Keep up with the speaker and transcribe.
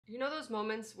You know those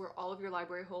moments where all of your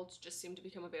library holds just seem to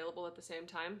become available at the same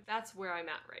time? That's where I'm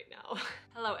at right now.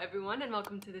 Hello everyone and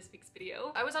welcome to this week's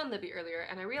video. I was on Libby earlier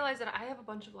and I realized that I have a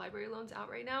bunch of library loans out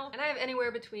right now and I have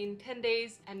anywhere between 10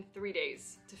 days and 3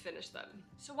 days to finish them.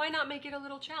 So why not make it a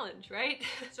little challenge, right?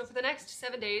 So for the next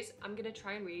 7 days, I'm gonna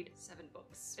try and read 7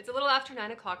 books. It's a little after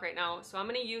 9 o'clock right now, so I'm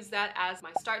gonna use that as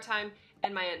my start time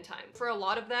and my end time. For a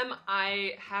lot of them,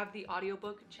 I have the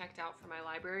audiobook checked out for my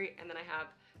library and then I have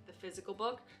the physical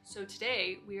book. So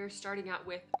today we are starting out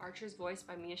with Archer's Voice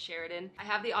by Sheridan. I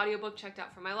have the audiobook checked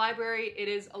out for my library. It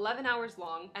is 11 hours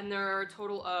long and there are a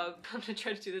total of, I'm gonna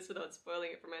try to do this without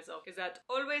spoiling it for myself because that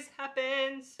always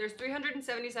happens. There's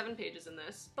 377 pages in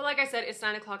this. But like I said, it's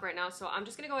 9 o'clock right now, so I'm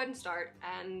just gonna go ahead and start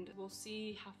and we'll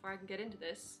see how far I can get into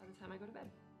this by the time I go to bed.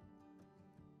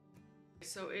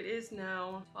 So it is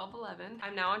now 12:11.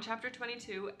 I'm now on chapter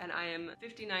 22 and I am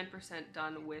 59%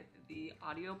 done with the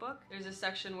audiobook. There's a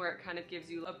section where it kind of gives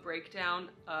you a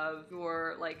breakdown of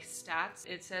your stats.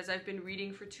 It says I've been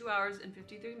reading for 2 hours and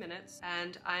 53 minutes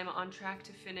and I'm on track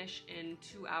to finish in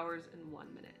 2 hours and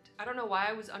 1 minute. I don't know why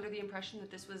I was under the impression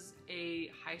that this was a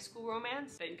high school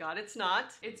romance. Thank God it's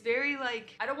not. It's very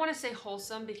I don't want to say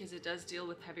wholesome because it does deal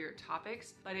with heavier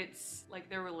topics, but it's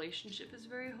their relationship is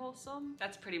very wholesome.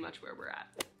 That's pretty much where we're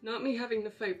at. Not me having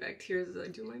to fight back tears as I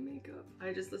do my makeup.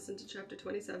 I just listened to chapter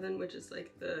 27, which is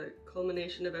the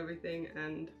culmination of everything,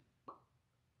 and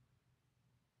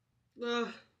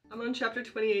I'm on chapter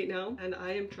 28 now, and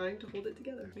I am trying to hold it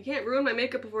together. I can't ruin my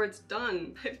makeup before it's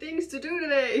done. I have things to do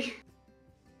today.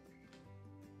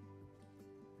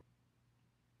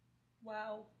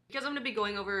 Wow. Because I'm gonna be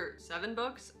going over 7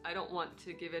 books, I don't want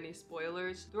to give any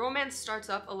spoilers. The romance starts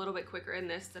up a little bit quicker in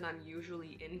this than I'm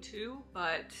usually into,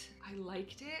 but I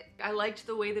liked it. I liked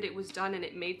the way that it was done and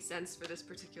it made sense for this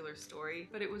particular story,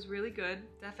 but it was really good.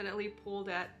 Definitely pulled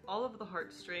at all of the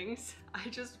heartstrings.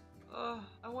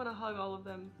 I want to hug all of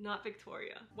them. Not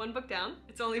Victoria. 1 book down.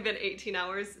 It's only been 18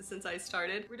 hours since I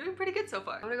started. We're doing pretty good so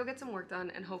far. I'm gonna go get some work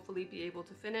done and hopefully be able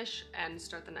to finish and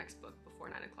start the next book before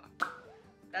 9 o'clock.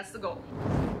 That's the goal.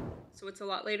 So it's a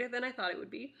lot later than I thought it would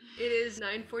be. It is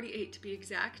 9:48 to be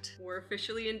exact. We're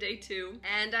officially in day 2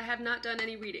 and I have not done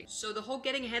any reading. So the whole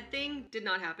getting ahead thing did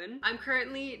not happen. I'm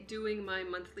currently doing my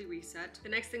monthly reset. The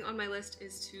next thing on my list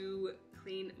is to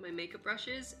clean my makeup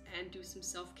brushes and do some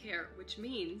self-care, which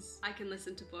means I can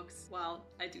listen to books while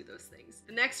I do those things.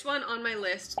 The next one on my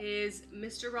list is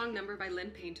Mr. Wrong Number by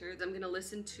Lynn. I'm gonna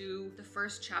listen to the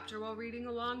first chapter while reading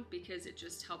along because it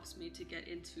just helps me to get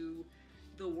into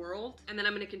the world. And then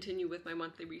I'm gonna continue with my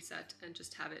monthly reset and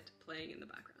just have it playing in the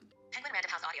background. Penguin Random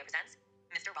House Audio presents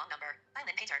Mr. Wrong Number by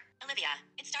Lynn. Olivia,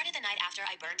 it started the night after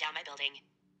I burned down my building.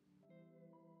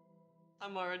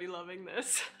 I'm already loving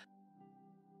this.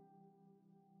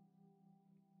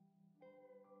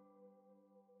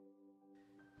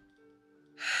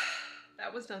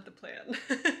 That was not the plan.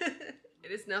 It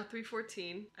is now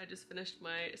 3:14. I just finished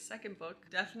my second book.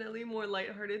 Definitely more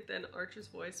lighthearted than Archer's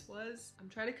Voice was. I'm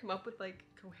trying to come up with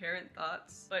coherent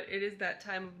thoughts, but it is that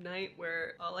time of night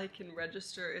where all I can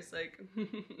register is I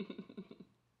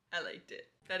liked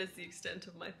it. That is the extent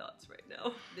of my thoughts right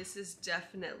now. This is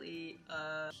definitely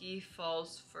a he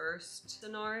falls first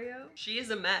scenario. She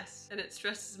is a mess and it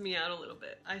stresses me out a little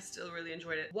bit. I still really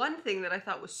enjoyed it. One thing that I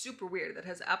thought was super weird that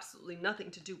has absolutely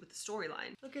nothing to do with the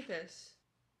storyline. Look at this.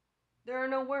 There are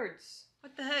no words.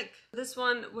 What the heck? This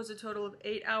one was a total of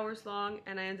 8 hours long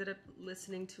and I ended up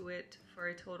listening to it for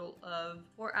a total of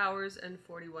 4 hours and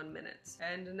 41 minutes.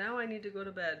 And now I need to go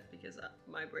to bed because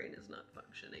my brain is not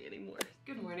functioning anymore.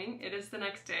 Good morning, it is the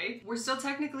next day. We're still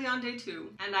technically on day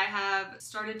 2 and I have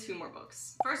started 2 more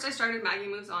books. First I started Maggie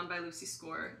Moves On by Lucy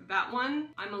Score. That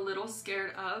one I'm a little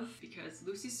scared of because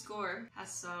Lucy Score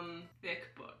has some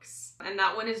thick books. And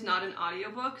that one is not an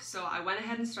audiobook, so I went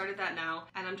ahead and started that now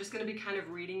and I'm just gonna be kind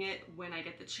of reading it when I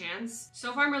get the chance.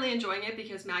 So far I'm really enjoying it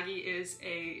because Maggie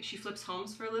she flips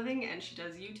homes for a living and she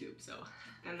does YouTube, so.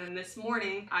 And then this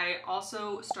morning I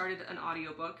also started an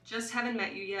audiobook, Just Haven't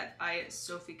Met You Yet by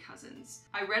Sophie Cousens.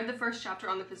 I read the first chapter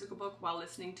on the physical book while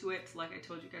listening to it, like I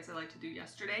told you guys I like to do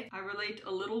yesterday. I relate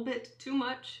a little bit too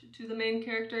much to the main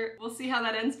character. We'll see how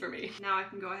that ends for me. Now I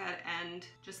can go ahead and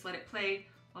just let it play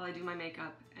while I do my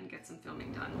makeup and get some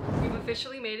filming done. We've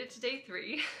officially made it to day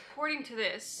 3. According to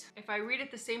this, if I read at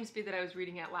the same speed that I was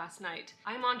reading at last night,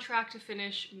 I'm on track to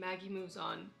finish Maggie Moves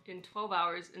On in 12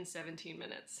 hours and 17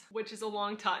 minutes, which is a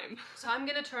long time. So I'm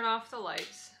gonna turn off the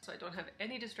lights so I don't have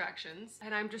any distractions,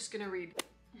 and I'm just gonna read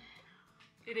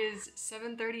It is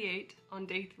 7:38 on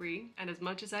day 3, and as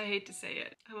much as I hate to say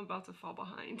it, I'm about to fall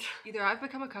behind. Either I've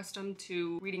become accustomed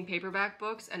to reading paperback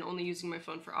books and only using my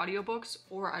phone for audiobooks,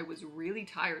 or I was really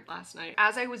tired last night.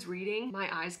 As I was reading,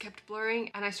 my eyes kept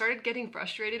blurring, and I started getting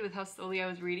frustrated with how slowly I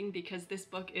was reading because this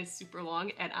book is super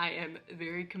long and I am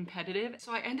very competitive.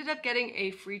 So I ended up getting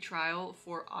a free trial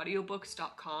for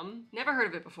audiobooks.com. Never heard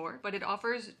of it before, but it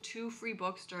offers 2 free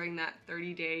books during that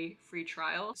 30-day free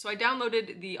trial. So I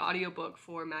downloaded the audiobook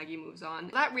for Maggie Moves On.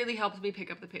 That really helped me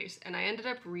pick up the pace, and I ended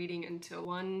up reading until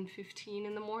 1:15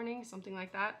 in the morning, something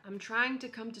like that. I'm trying to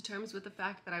come to terms with the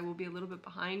fact that I will be a little bit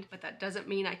behind, but that doesn't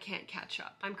mean I can't catch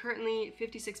up. I'm currently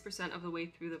 56% of the way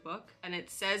through the book, and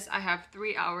it says I have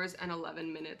 3 hours and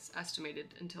 11 minutes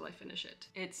estimated until I finish it.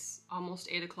 It's almost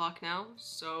 8 o'clock now,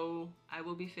 so I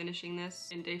will be finishing this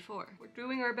in day 4. We're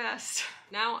doing our best.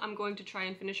 Now I'm going to try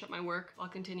and finish up my work while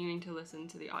continuing to listen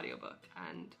to the audiobook,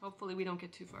 and hopefully we don't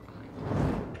get too far behind.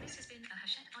 This has been a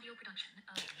Hachette audio production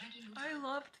of Maggie Moves I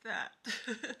loved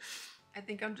that. I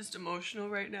think I'm just emotional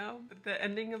right now. The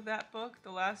ending of that book,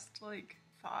 the last like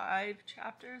 5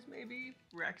 chapters maybe,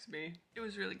 wrecked me. It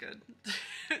was really good.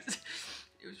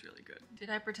 It was really good. Did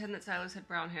I pretend that Silas had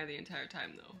brown hair the entire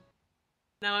time though?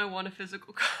 Now I want a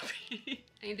physical copy.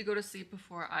 I need to go to sleep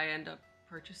before I end up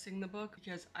purchasing the book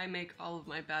because I make all of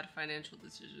my bad financial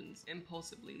decisions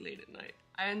impulsively late at night.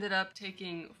 I ended up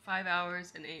taking 5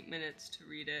 hours and 8 minutes to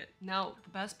read it. Now, the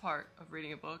best part of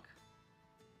reading a book,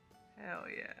 hell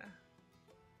yeah.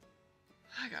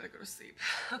 I gotta go to sleep.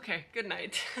 Okay, good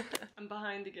night. I'm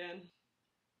behind again.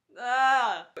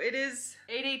 It is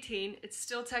 8:18. It's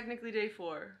still technically day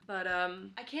 4, but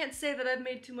I can't say that I've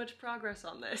made too much progress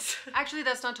on this. Actually,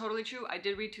 that's not totally true. I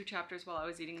did read 2 chapters while I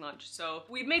was eating lunch, so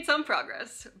we've made some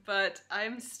progress, but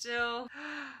I'm still...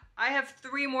 I have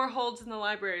 3 more holds in the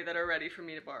library that are ready for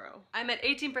me to borrow. I'm at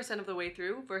 18% of the way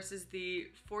through versus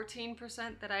the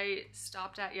 14% that I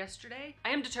stopped at yesterday. I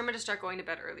am determined to start going to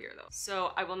bed earlier though,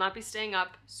 so I will not be staying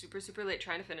up super late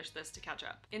trying to finish this to catch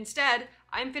up. Instead,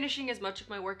 I'm finishing as much of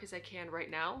my work as I can right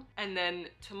now, and then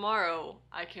tomorrow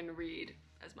I can read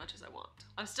as much as I want.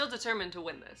 I'm still determined to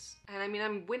win this. And I mean,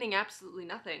 I'm winning absolutely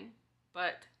nothing,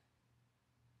 but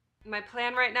my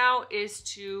plan right now is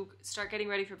to start getting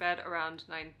ready for bed around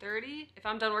 9:30. If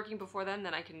I'm done working before then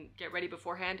I can get ready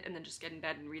beforehand and then just get in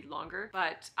bed and read longer.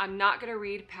 But I'm not gonna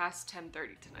read past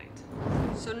 10:30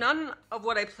 tonight. So none of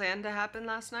what I planned to happen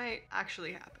last night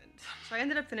actually happened. So I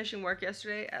ended up finishing work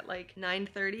yesterday at like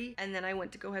 9:30, and then I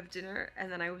went to go have dinner,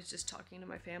 and then I was just talking to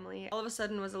my family. All of a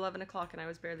sudden it was 11 o'clock and I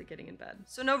was barely getting in bed.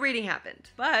 So no reading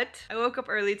happened. But I woke up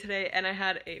early today and I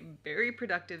had a very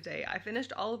productive day. I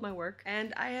finished all of my work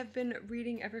and I have been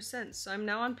reading ever since. So I'm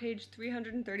now on page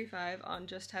 335 on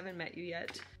Just Haven't Met You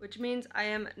Yet, which means I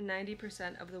am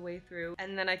 90% of the way through,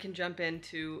 and then I can jump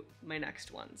into my next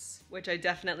ones, which I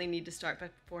definitely need to start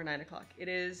before 9 o'clock. It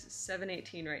is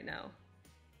 7:18 right now.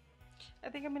 I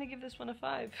think I'm gonna give this one a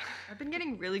 5. I've been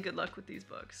getting really good luck with these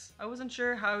books. I wasn't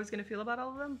sure how I was gonna feel about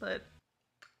all of them, but...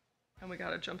 And we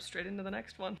gotta jump straight into the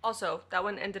next one. Also, that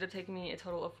one ended up taking me a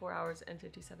total of 4 hours and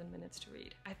 57 minutes to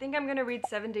read. I think I'm gonna read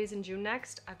 7 Days in June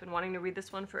next. I've been wanting to read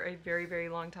this one for a very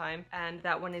long time, and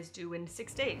that one is due in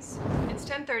 6 days. It's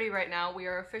 10:30 right now. We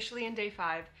are officially in day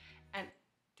 5, and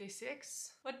day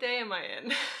 6? What day am I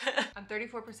in? I'm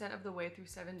 34% of the way through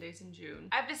 7 Days in June.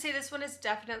 I have to say this one is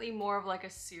definitely more of like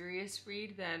a serious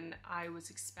read than I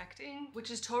was expecting, which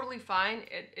is totally fine.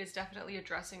 It is definitely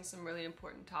addressing some really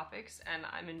important topics and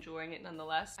I'm enjoying it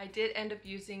nonetheless. I did end up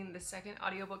using the second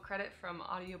audiobook credit from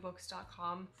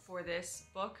audiobooks.com for this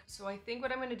book. So I think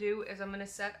what I'm gonna do is I'm gonna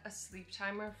set a sleep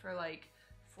timer for like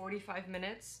 45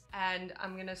 minutes and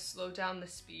I'm gonna slow down the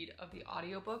speed of the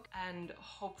audiobook, and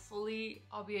hopefully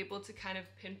I'll be able to kind of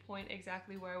pinpoint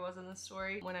exactly where I was in the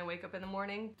story when I wake up in the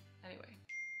morning. Anyway.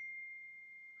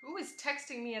 Who is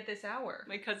texting me at this hour?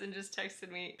 My cousin just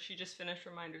texted me. She just finished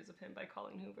Reminders of Him by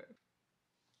Colin Hoover.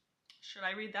 Should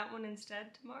I read that one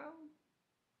instead tomorrow?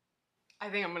 I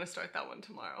think I'm gonna start that one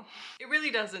tomorrow. It really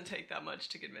doesn't take that much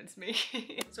to convince me.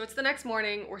 So it's the next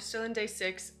morning, we're still in day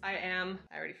 6. I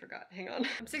already forgot, hang on.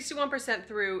 I'm 61%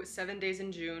 through 7 Days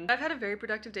in June. I've had a very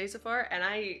productive day so far and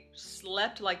I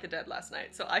slept like the dead last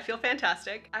night, so I feel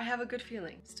fantastic. I have a good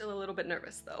feeling. Still a little bit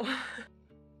nervous though.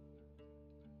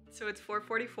 So it's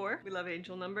 4:44. We love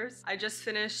angel numbers. I just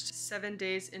finished 7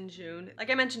 Days in June. Like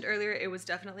I mentioned earlier, it was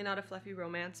definitely not a fluffy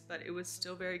romance, but it was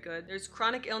still very good. There's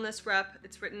chronic illness rep.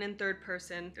 It's written in third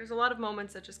person. There's a lot of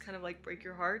moments that just kind of like break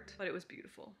your heart, but it was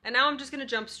beautiful. And now I'm just gonna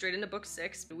jump straight into book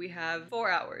 6. We have 4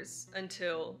 hours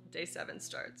until day 7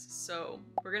 starts. So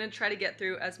we're gonna try to get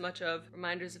through as much of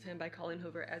Reminders of Him by Colleen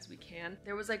Hoover as we can.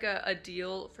 There was like a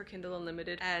deal for Kindle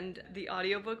Unlimited, and the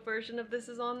audiobook version of this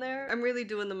is on there. I'm really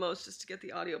doing the most just to get the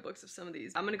audiobooks of some of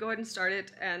these. I'm gonna go ahead and start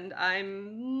it, and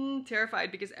I'm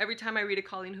terrified because every time I read a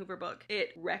Colleen Hoover book,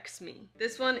 it wrecks me.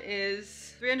 This one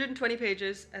is 320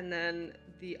 pages, and then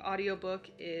the audiobook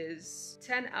is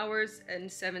 10 hours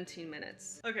and 17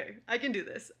 minutes. Okay, I can do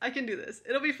this. I can do this.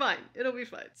 It'll be fine. It'll be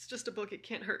fine. It's just a book. It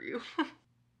can't hurt you.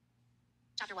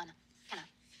 Chapter 1. Kenna.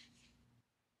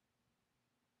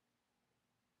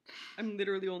 I'm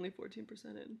literally only 14%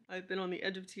 in. I've been on the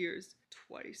edge of tears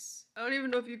twice. I don't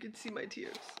even know if you can see my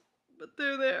tears, but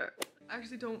they're there. I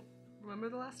actually don't remember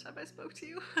the last time I spoke to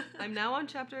you. I'm now on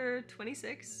chapter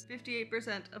 26,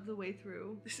 58% of the way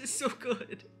through. This is so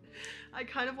good. I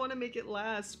kind of want to make it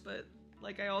last, but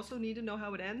like I also need to know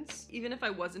how it ends. Even if I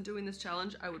wasn't doing this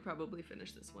challenge, I would probably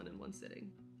finish this one in one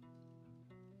sitting.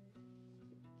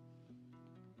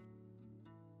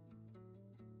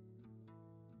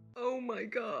 Oh my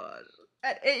god.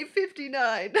 At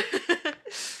 8:59.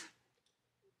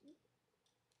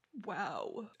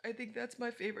 Wow. I think that's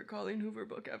my favorite Colleen Hoover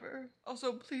book ever.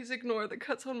 Also, please ignore the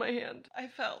cuts on my hand. I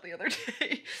fell the other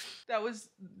day.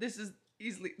 This is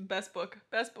easily the best book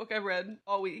I've read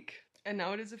all week. And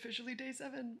now it is officially day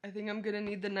 7. I think I'm gonna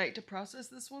need the night to process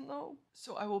this one though.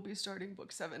 So I will be starting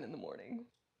book 7 in the morning.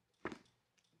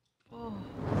 Oh.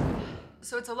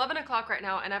 So it's 11 o'clock right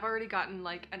now, and I've already gotten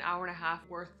like an hour and a half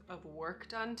worth of work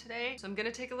done today. So I'm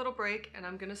gonna take a little break, and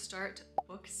I'm gonna start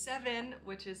book 7,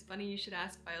 which is Funny You Should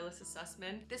Ask by Alyssa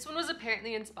Sussman. This one was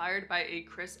apparently inspired by a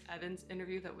Chris Evans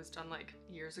interview that was done like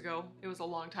years ago. It was a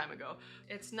long time ago.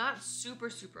 It's not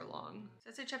super long.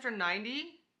 Does that say chapter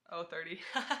 90? Oh, 30.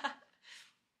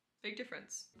 Big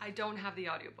difference. I don't have the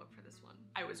audiobook for this one.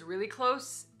 I was really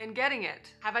close in getting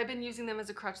it. Have I been using them as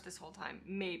a crutch this whole time?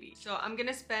 Maybe. So I'm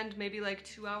gonna spend maybe like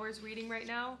 2 hours reading right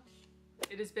now.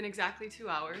 It has been exactly 2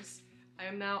 hours. I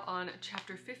am now on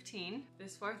chapter 15,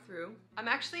 this far through. I'm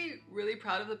actually really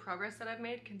proud of the progress that I've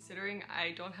made considering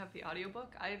I don't have the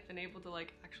audiobook. I have been able to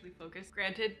like actually focus.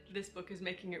 Granted, this book is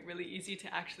making it really easy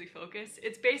to actually focus.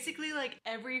 It's basically like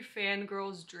every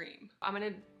fangirl's dream. I'm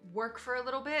gonna work for a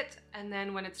little bit, and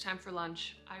then when it's time for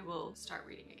lunch, I will start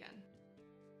reading again.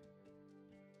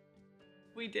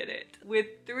 We did it.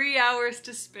 With 3 hours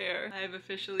to spare, I have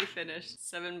officially finished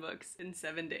 7 books in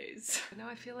 7 days. Now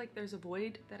I feel like there's a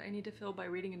void that I need to fill by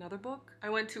reading another book. I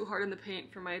went too hard in the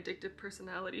paint for my addictive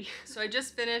personality. So I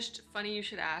just finished Funny You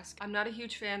Should Ask. I'm not a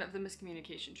huge fan of the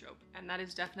miscommunication trope, and that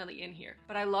is definitely in here.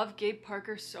 But I love Gabe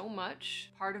Parker so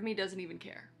much, part of me doesn't even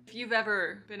care. If you've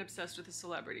ever been obsessed with a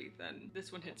celebrity, then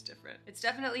this one hits different. It's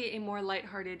definitely a more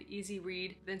lighthearted, easy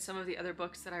read than some of the other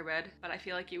books that I read, but I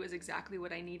feel like it was exactly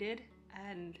what I needed.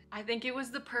 And I think it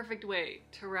was the perfect way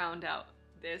to round out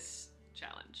this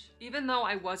challenge. Even though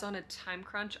I was on a time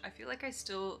crunch, I feel like I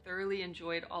still thoroughly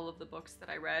enjoyed all of the books that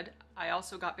I read. I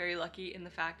also got very lucky in the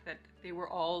fact that they were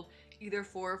all either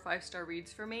 4 or 5 star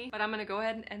reads for me. But I'm gonna go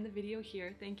ahead and end the video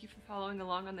here. Thank you for following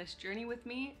along on this journey with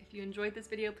me. If you enjoyed this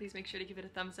video, please make sure to give it a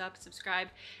thumbs up, subscribe,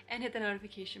 and hit the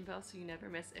notification bell so you never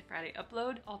miss a Friday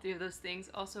upload. All 3 of those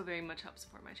things also very much help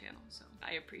support my channel, so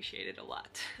I appreciate it a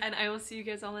lot. And I will see you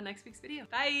guys all in next week's video.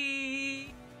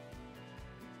 Bye!